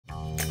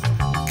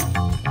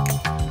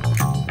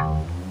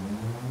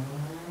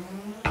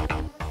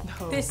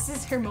This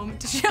is her moment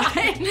to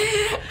shine.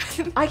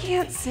 I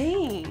can't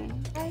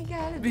sing. I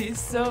gotta be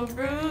so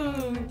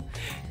rude.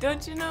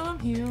 Don't you know I'm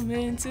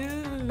human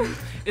too?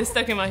 It's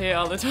stuck in my head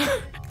all the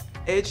time.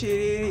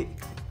 Chiriri,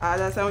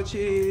 alação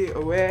chiriri,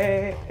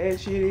 away.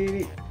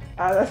 Chiriri,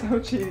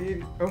 alação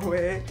chiriri,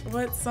 away.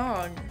 What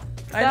song?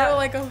 I know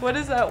like a. What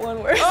is that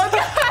one word?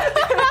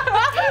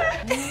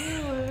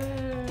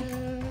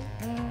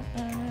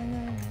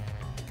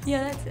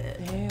 Yeah, that's it.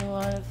 You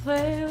wanna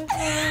play with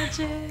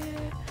magic?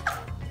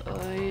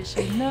 Oh, you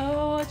should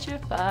know what you're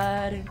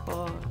fighting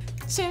for.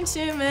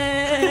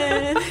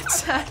 춤추면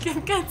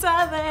작은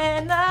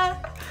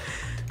까짜배나.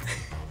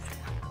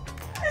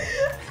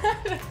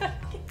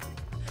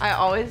 I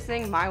always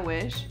sing My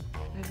Wish.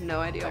 I have no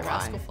idea By why.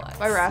 Rascal Flatts.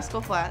 By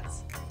Rascal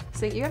Flatts.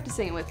 Sing. You have to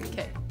sing it with me.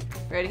 Okay.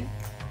 Ready?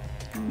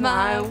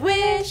 My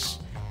wish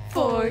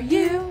for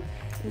you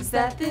is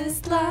that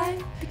this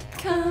life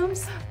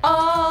becomes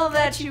all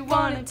that you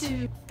want it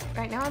to.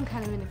 Right now I'm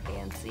kind of in a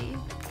fancy.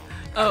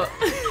 Oh.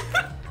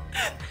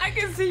 I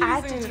can see you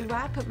I singing. did you,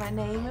 I put my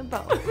name in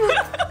both.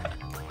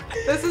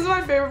 This is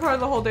my favorite part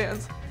of the whole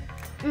dance.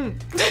 Da,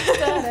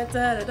 da,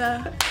 da, da,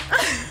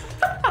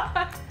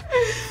 da.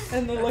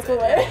 And then look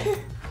away.